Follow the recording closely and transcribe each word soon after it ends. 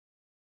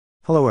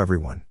Hello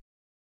everyone.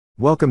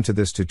 Welcome to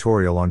this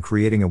tutorial on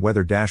creating a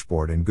weather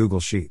dashboard in Google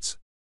Sheets.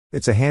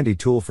 It's a handy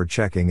tool for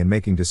checking and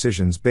making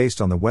decisions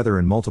based on the weather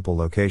in multiple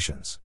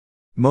locations.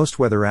 Most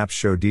weather apps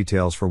show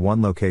details for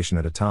one location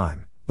at a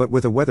time, but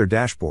with a weather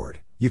dashboard,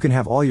 you can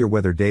have all your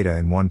weather data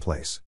in one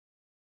place.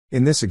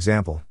 In this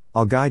example,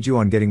 I'll guide you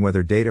on getting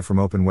weather data from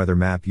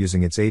OpenWeatherMap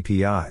using its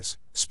APIs,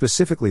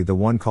 specifically the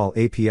OneCall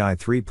API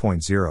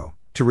 3.0,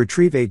 to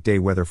retrieve 8-day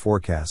weather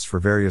forecasts for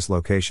various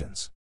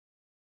locations.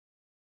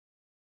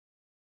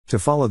 To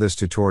follow this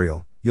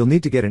tutorial, you'll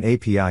need to get an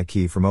API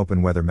key from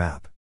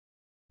OpenWeatherMap.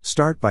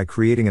 Start by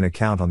creating an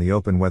account on the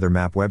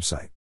OpenWeatherMap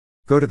website.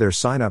 Go to their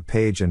sign up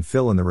page and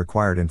fill in the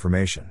required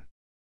information.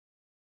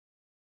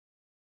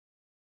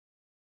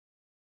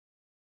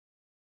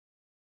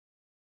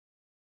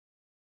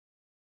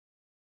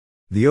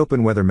 The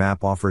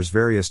OpenWeatherMap offers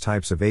various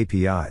types of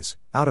APIs.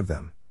 Out of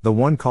them, the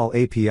OneCall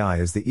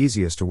API is the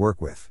easiest to work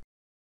with.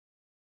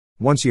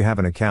 Once you have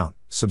an account,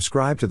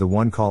 subscribe to the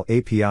OneCall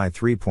API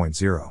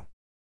 3.0.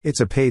 It's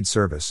a paid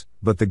service,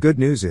 but the good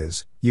news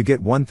is, you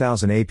get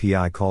 1,000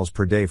 API calls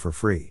per day for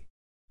free.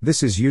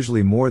 This is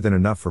usually more than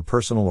enough for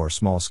personal or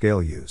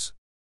small-scale use.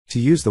 To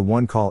use the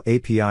OneCall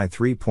API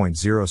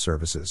 3.0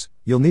 services,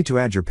 you'll need to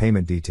add your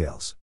payment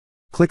details.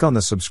 Click on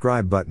the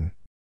subscribe button.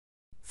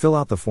 Fill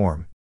out the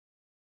form.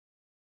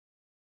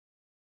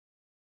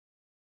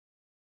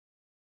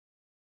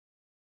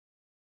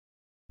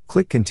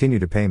 Click Continue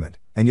to Payment,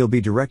 and you'll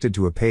be directed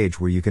to a page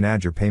where you can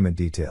add your payment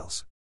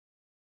details.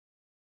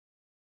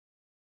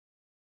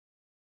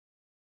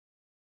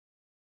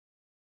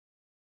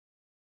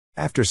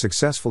 After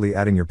successfully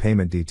adding your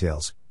payment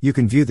details, you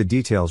can view the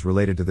details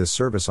related to this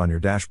service on your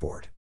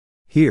dashboard.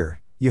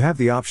 Here, you have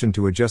the option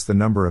to adjust the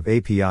number of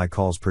API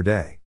calls per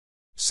day.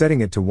 Setting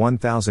it to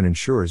 1,000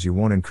 ensures you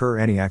won't incur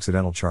any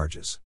accidental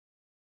charges.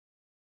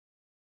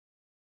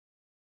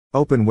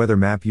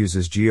 OpenWeatherMap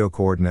uses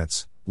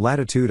geo-coordinates,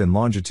 latitude and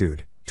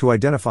longitude, to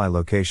identify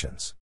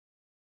locations.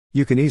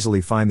 You can easily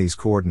find these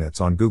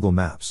coordinates on Google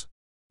Maps.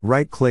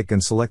 Right-click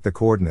and select the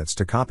coordinates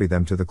to copy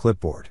them to the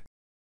clipboard.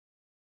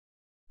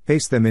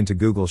 Paste them into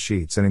Google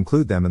Sheets and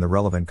include them in the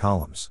relevant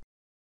columns.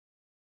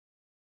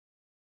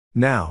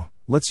 Now,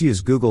 let's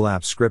use Google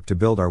Apps Script to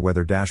build our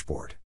weather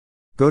dashboard.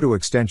 Go to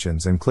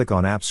Extensions and click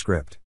on Apps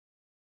Script.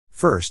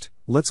 First,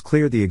 let's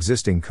clear the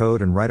existing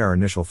code and write our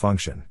initial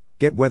function,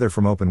 get weather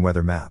from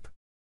OpenWeatherMap.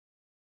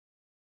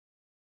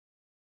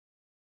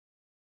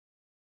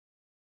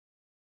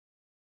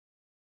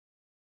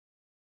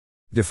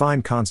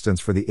 Define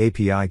constants for the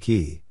API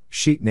key,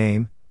 sheet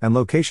name, and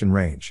location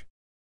range.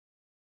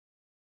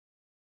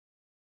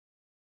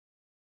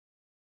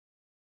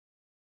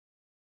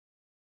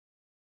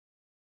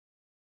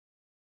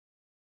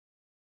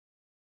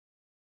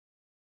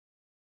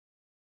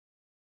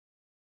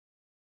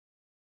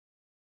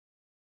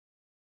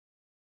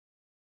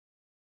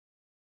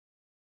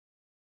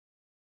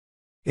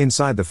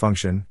 Inside the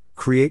function,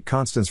 create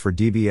constants for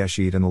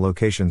dbsheet and the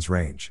locations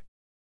range.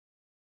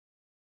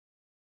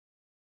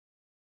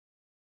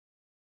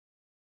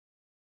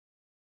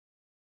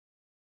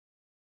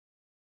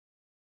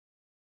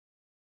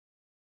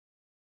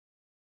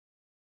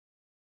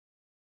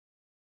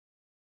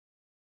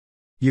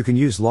 You can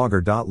use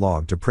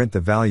logger.log to print the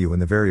value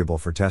in the variable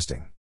for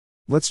testing.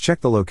 Let's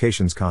check the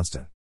locations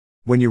constant.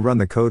 When you run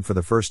the code for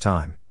the first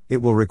time,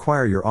 it will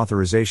require your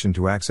authorization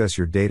to access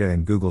your data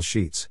in Google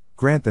Sheets.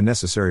 Grant the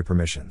necessary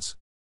permissions.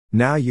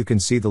 Now you can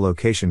see the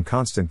location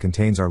constant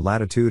contains our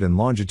latitude and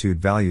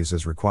longitude values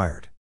as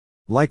required.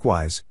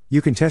 Likewise,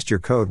 you can test your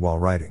code while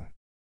writing.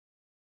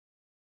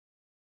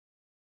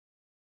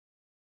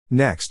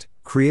 Next,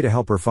 create a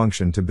helper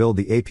function to build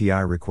the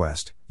API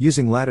request,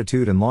 using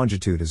latitude and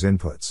longitude as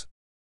inputs.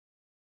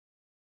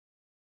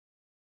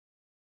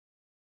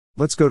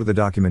 Let's go to the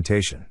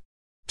documentation.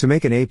 To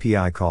make an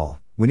API call,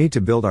 we need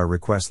to build our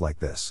request like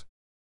this.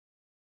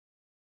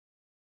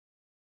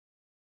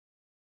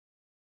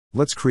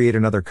 Let's create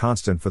another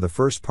constant for the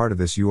first part of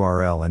this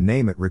URL and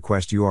name it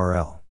request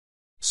URL.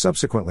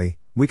 Subsequently,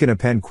 we can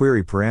append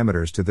query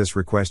parameters to this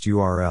request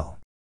URL.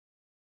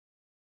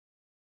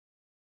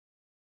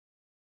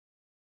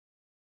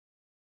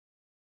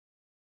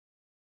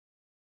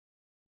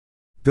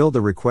 Build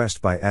the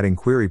request by adding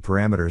query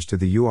parameters to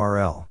the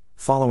URL,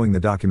 following the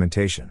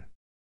documentation.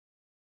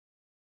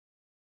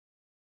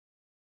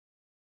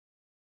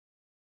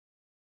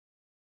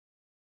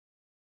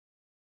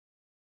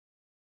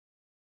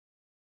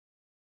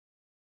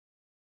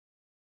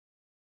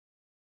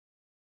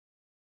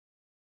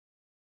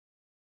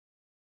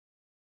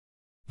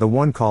 The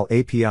OneCall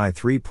API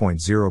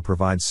 3.0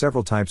 provides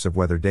several types of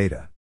weather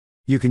data.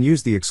 You can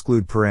use the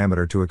exclude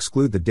parameter to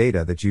exclude the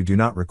data that you do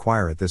not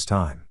require at this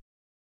time.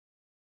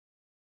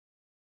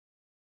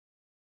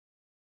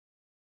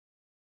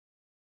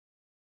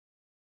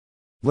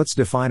 Let's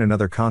define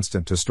another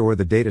constant to store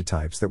the data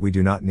types that we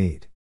do not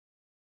need.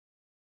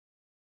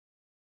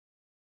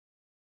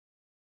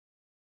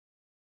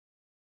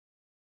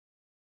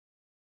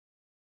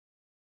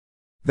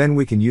 Then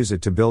we can use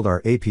it to build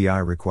our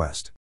API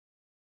request.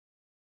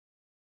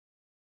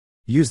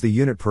 Use the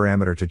unit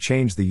parameter to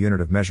change the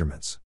unit of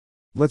measurements.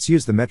 Let's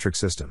use the metric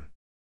system.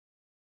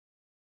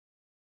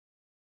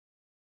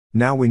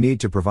 Now we need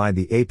to provide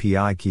the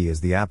API key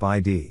as the app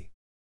ID.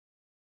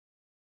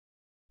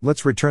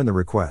 Let's return the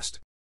request.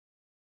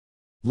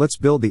 Let's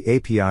build the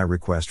API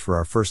request for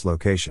our first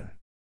location.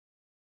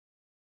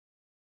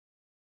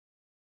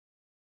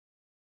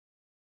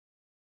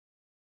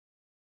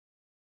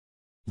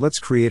 Let's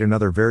create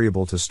another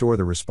variable to store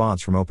the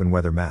response from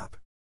OpenWeatherMap.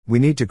 We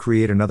need to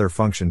create another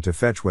function to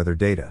fetch weather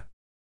data.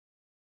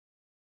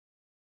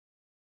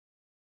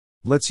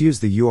 Let's use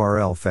the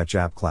URL fetch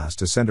app class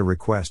to send a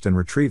request and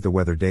retrieve the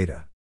weather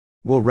data.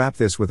 We'll wrap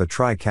this with a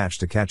try catch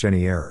to catch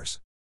any errors.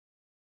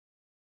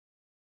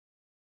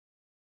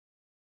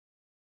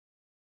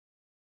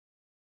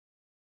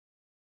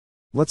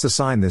 Let's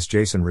assign this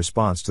JSON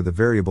response to the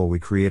variable we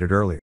created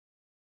earlier.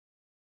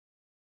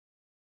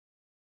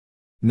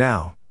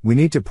 Now, we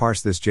need to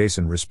parse this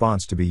JSON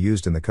response to be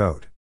used in the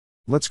code.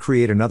 Let's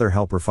create another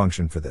helper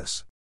function for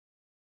this.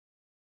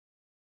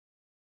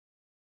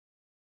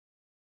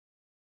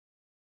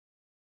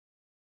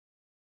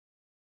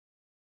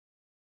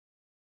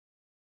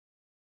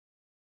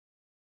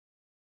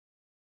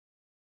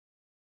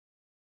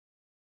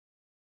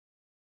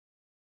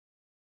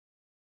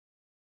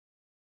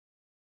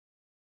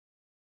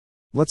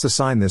 Let's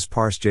assign this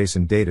parse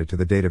JSON data to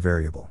the data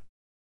variable.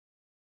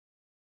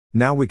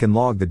 Now we can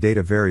log the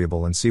data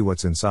variable and see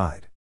what's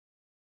inside.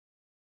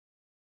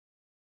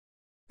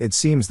 It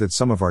seems that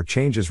some of our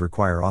changes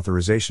require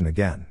authorization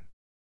again.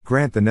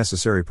 Grant the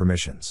necessary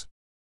permissions.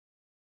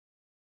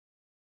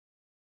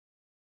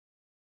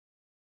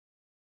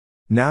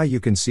 Now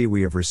you can see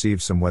we have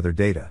received some weather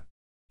data.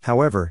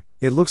 However,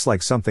 it looks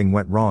like something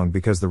went wrong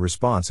because the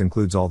response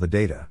includes all the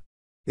data.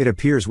 It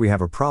appears we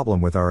have a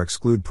problem with our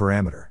exclude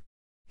parameter.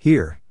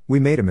 Here,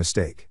 we made a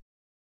mistake.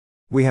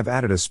 We have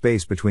added a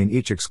space between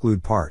each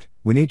exclude part.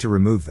 We need to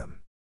remove them.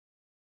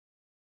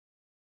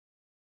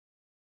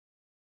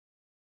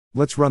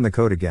 Let's run the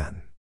code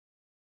again.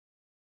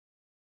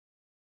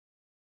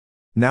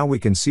 Now we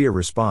can see a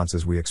response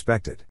as we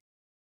expected.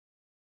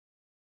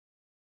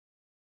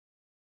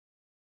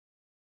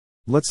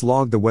 Let's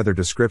log the weather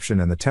description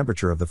and the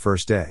temperature of the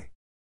first day.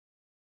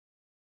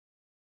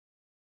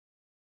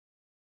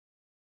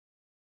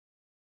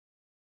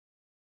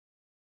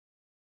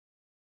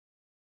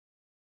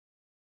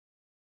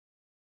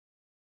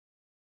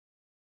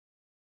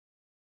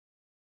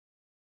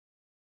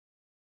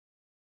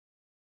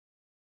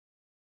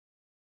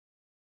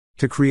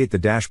 To create the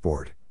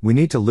dashboard, we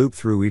need to loop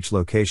through each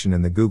location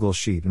in the Google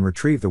Sheet and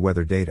retrieve the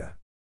weather data.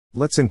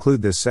 Let's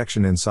include this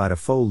section inside a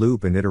for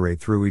loop and iterate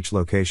through each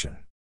location.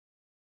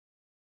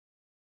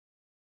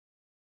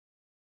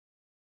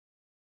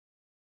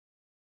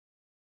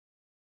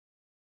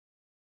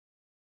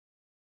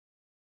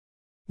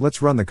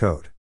 Let's run the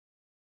code.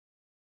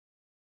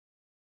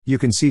 You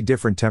can see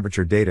different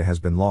temperature data has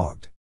been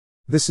logged.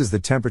 This is the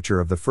temperature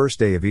of the first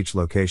day of each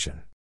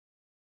location.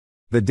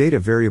 The data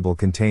variable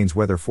contains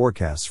weather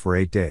forecasts for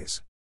 8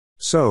 days.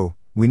 So,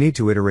 we need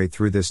to iterate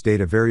through this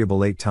data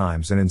variable 8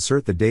 times and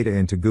insert the data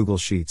into Google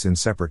Sheets in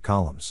separate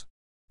columns.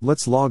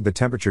 Let's log the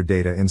temperature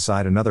data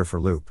inside another for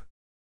loop.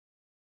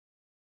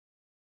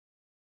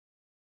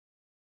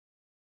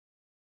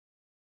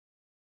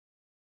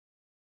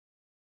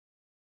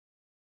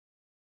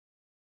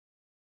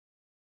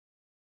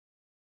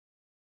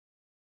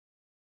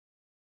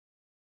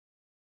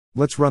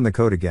 Let's run the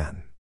code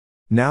again.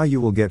 Now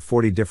you will get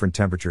 40 different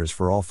temperatures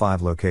for all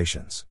 5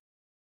 locations.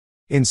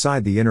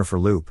 Inside the inner for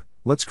loop,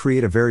 let's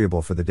create a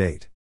variable for the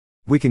date.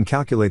 We can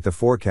calculate the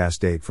forecast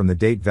date from the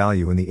date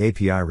value in the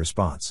API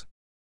response.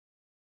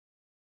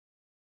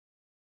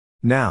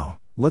 Now,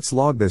 let's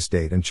log this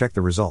date and check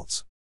the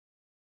results.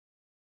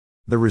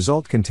 The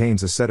result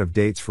contains a set of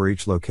dates for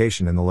each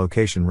location in the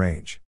location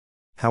range.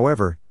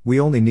 However, we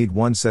only need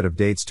one set of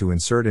dates to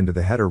insert into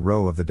the header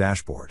row of the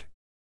dashboard.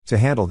 To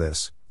handle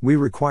this, we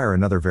require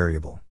another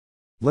variable.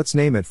 Let's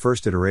name it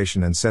first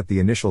iteration and set the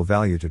initial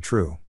value to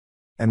true.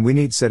 And we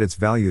need set its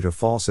value to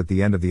false at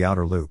the end of the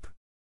outer loop.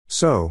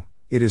 So,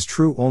 it is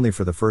true only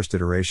for the first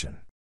iteration.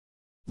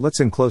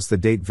 Let's enclose the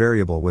date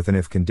variable with an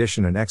if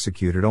condition and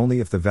execute it only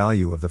if the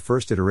value of the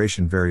first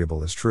iteration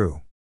variable is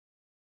true.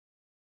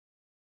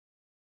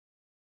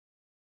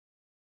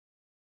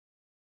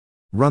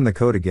 Run the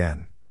code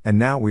again, and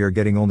now we are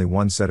getting only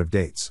one set of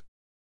dates.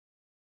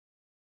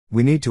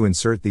 We need to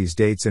insert these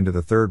dates into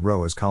the third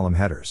row as column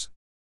headers.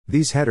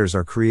 These headers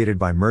are created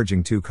by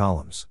merging 2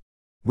 columns.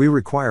 We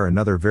require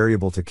another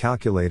variable to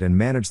calculate and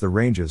manage the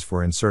ranges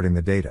for inserting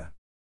the data.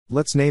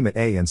 Let's name it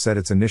A and set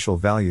its initial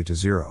value to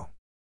 0.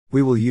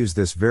 We will use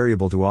this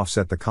variable to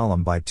offset the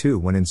column by 2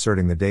 when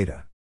inserting the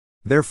data.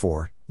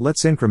 Therefore,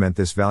 let's increment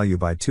this value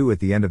by 2 at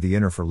the end of the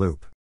inner for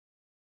loop.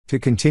 To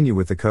continue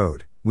with the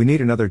code, we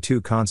need another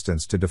 2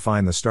 constants to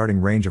define the starting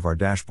range of our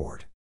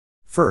dashboard.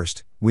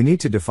 First, we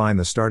need to define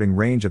the starting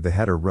range of the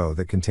header row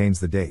that contains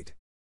the date.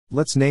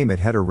 Let's name it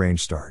header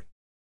range start.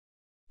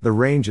 The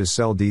range is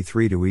cell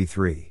D3 to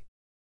E3.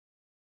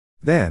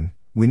 Then,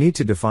 we need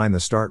to define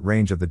the start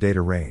range of the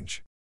data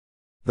range.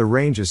 The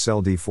range is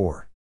cell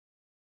D4.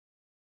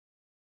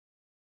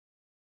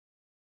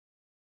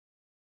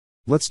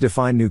 Let's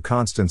define new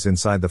constants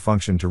inside the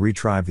function to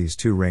retrieve these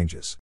two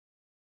ranges.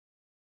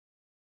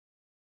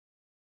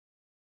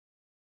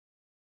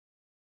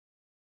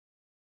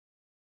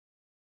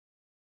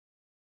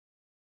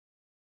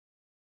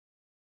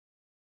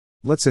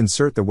 Let's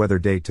insert the weather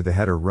date to the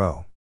header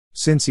row.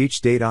 Since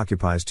each date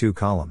occupies two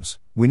columns,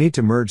 we need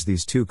to merge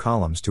these two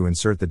columns to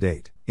insert the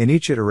date. In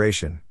each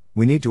iteration,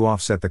 we need to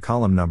offset the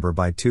column number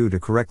by 2 to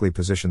correctly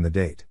position the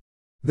date.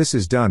 This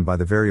is done by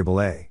the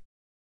variable a.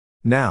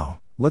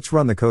 Now, let's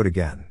run the code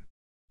again.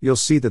 You'll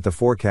see that the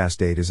forecast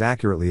date is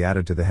accurately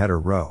added to the header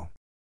row.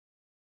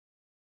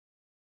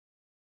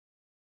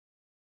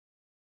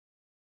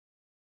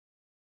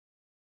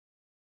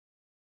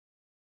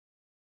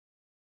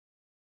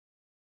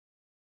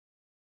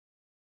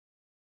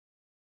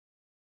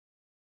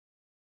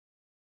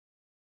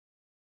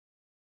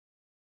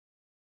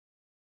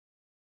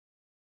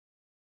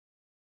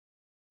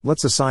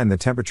 Let's assign the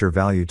temperature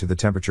value to the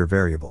temperature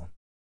variable.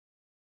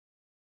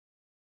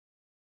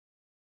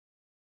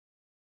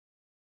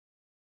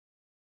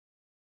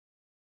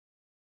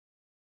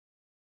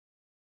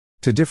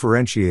 To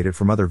differentiate it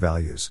from other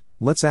values,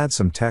 let's add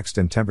some text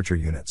and temperature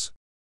units.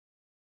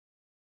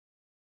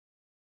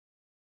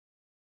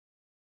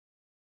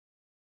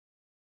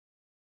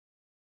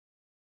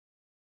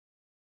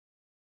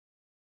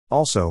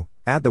 Also,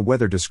 add the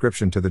weather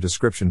description to the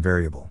description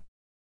variable.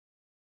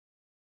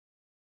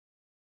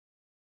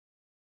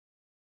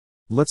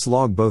 Let's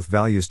log both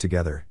values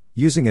together,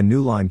 using a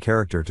new line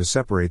character to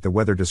separate the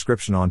weather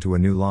description onto a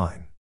new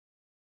line.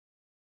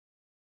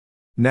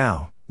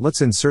 Now,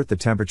 let's insert the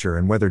temperature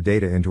and weather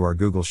data into our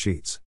Google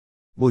Sheets.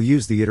 We'll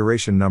use the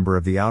iteration number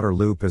of the outer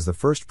loop as the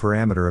first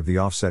parameter of the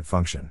offset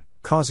function,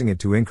 causing it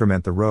to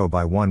increment the row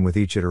by 1 with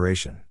each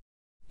iteration.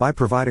 By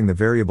providing the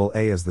variable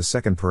a as the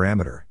second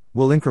parameter,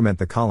 we'll increment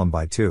the column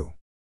by 2.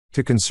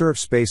 To conserve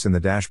space in the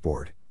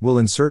dashboard, we'll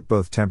insert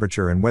both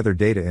temperature and weather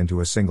data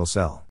into a single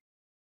cell.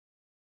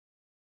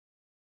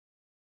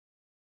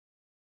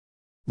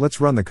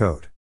 Let's run the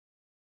code.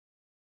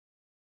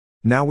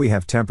 Now we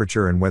have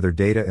temperature and weather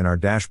data in our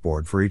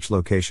dashboard for each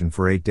location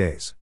for 8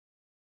 days.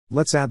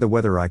 Let's add the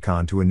weather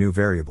icon to a new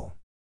variable.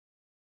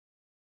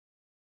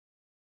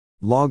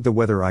 Log the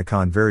weather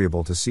icon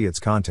variable to see its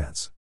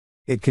contents.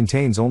 It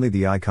contains only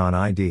the icon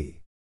ID.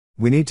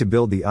 We need to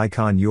build the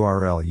icon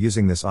URL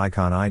using this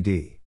icon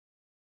ID.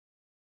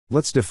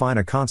 Let's define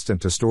a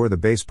constant to store the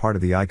base part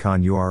of the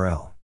icon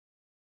URL.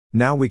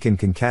 Now we can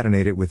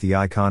concatenate it with the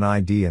icon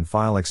ID and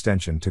file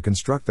extension to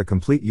construct the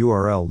complete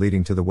URL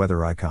leading to the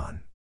weather icon.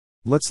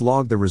 Let's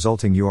log the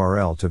resulting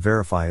URL to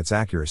verify its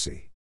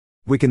accuracy.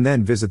 We can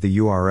then visit the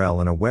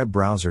URL in a web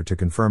browser to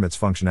confirm its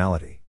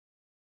functionality.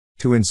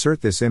 To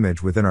insert this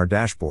image within our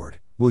dashboard,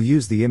 we'll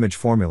use the image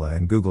formula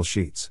in Google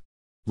Sheets.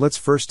 Let's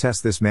first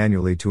test this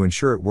manually to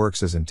ensure it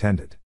works as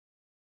intended.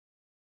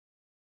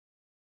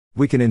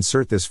 We can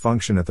insert this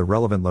function at the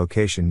relevant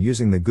location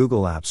using the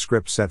Google Apps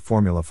script set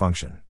formula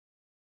function.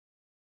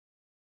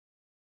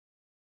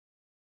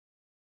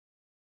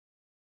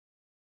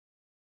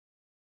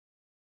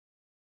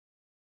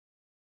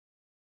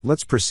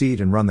 Let's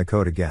proceed and run the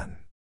code again.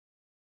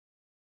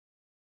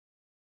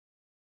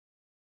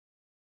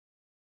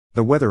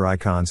 The weather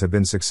icons have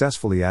been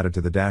successfully added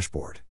to the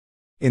dashboard.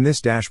 In this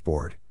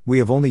dashboard, we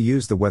have only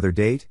used the weather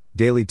date,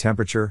 daily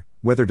temperature,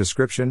 weather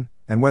description,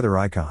 and weather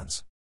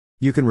icons.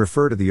 You can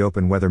refer to the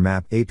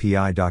OpenWeatherMap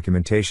API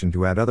documentation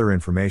to add other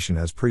information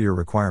as per your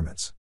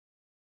requirements.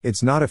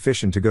 It's not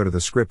efficient to go to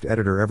the script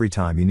editor every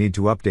time you need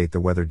to update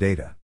the weather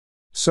data.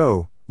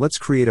 So, let's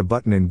create a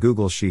button in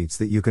Google Sheets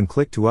that you can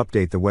click to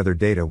update the weather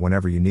data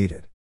whenever you need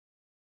it.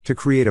 To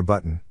create a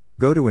button,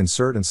 go to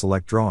Insert and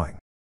select Drawing.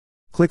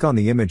 Click on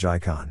the image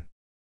icon.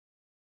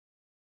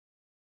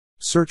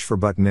 Search for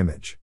button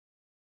image.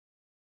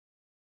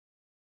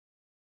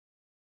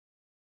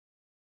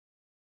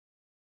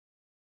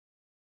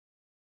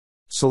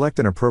 Select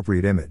an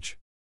appropriate image.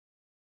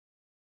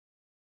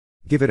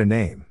 Give it a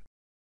name.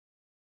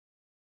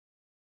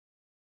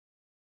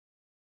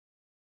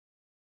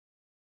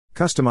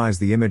 Customize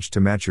the image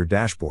to match your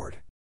dashboard.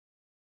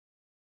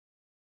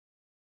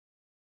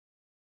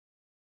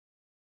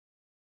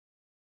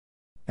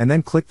 And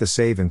then click the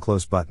Save and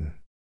Close button.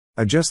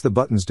 Adjust the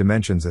button's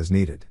dimensions as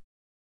needed.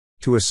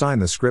 To assign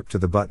the script to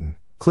the button,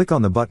 click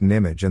on the button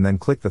image and then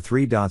click the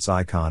 3 dots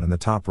icon in the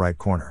top right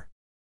corner.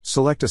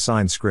 Select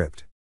Assign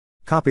Script.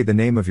 Copy the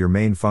name of your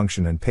main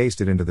function and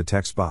paste it into the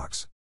text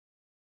box.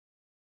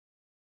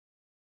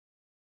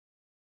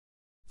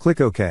 Click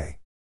OK.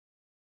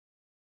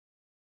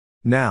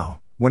 Now,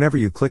 whenever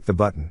you click the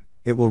button,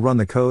 it will run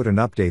the code and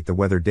update the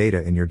weather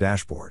data in your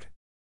dashboard.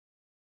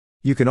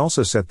 You can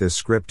also set this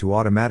script to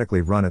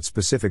automatically run at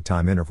specific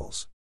time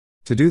intervals.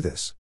 To do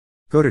this,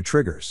 go to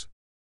Triggers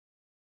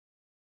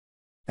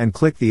and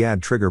click the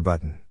Add Trigger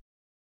button.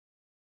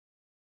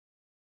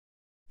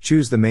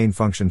 Choose the main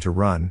function to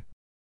run.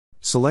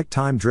 Select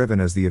Time Driven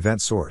as the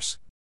event source.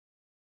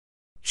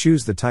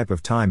 Choose the type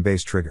of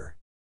time-based trigger.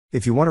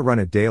 If you want to run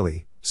it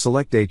daily,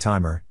 select Day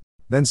Timer,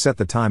 then set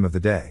the time of the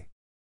day.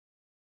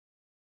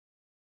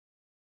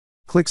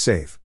 Click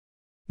Save.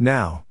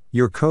 Now,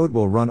 your code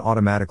will run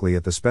automatically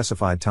at the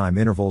specified time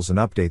intervals and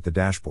update the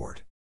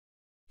dashboard.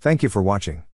 Thank you for watching.